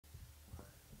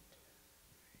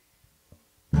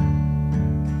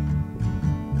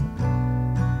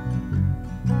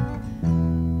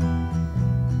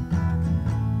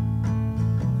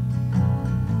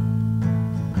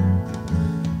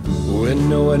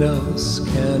one else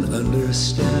can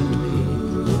understand me,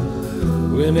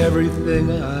 when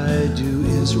everything I do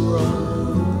is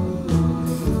wrong.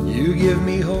 You give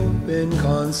me hope and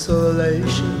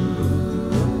consolation,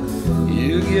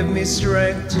 you give me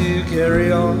strength to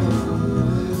carry on,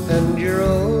 and you're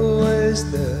always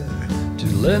there to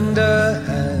lend a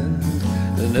hand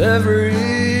in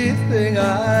everything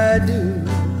I do.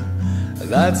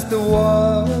 That's the wonder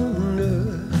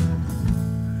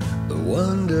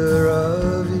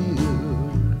of you.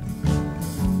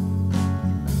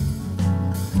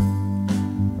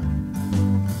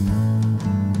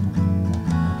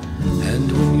 And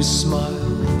when you smile,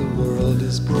 the world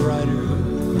is brighter.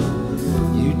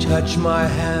 You touch my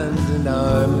hand and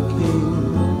I'm a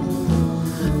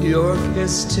king. Your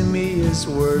kiss to me is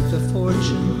worth a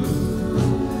fortune.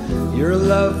 Your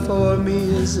love for me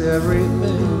is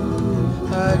everything.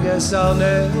 I guess I'll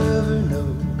never know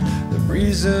the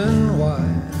reason why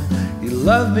you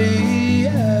love me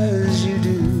as you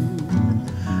do.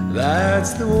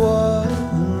 That's the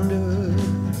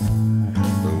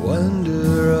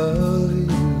wonder of you.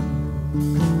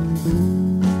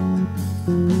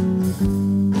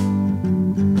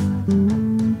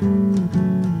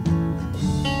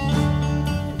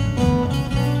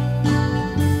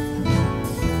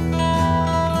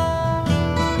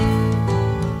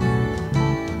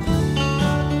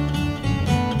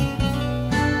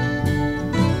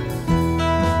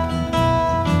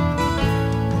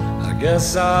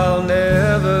 Guess I'll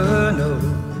never know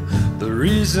the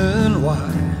reason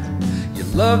why you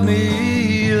love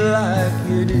me like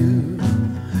you do.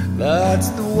 That's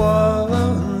the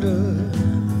wonder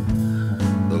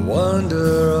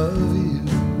of you.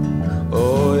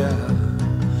 Oh yeah,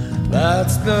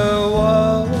 that's the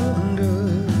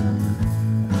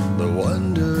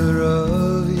wonder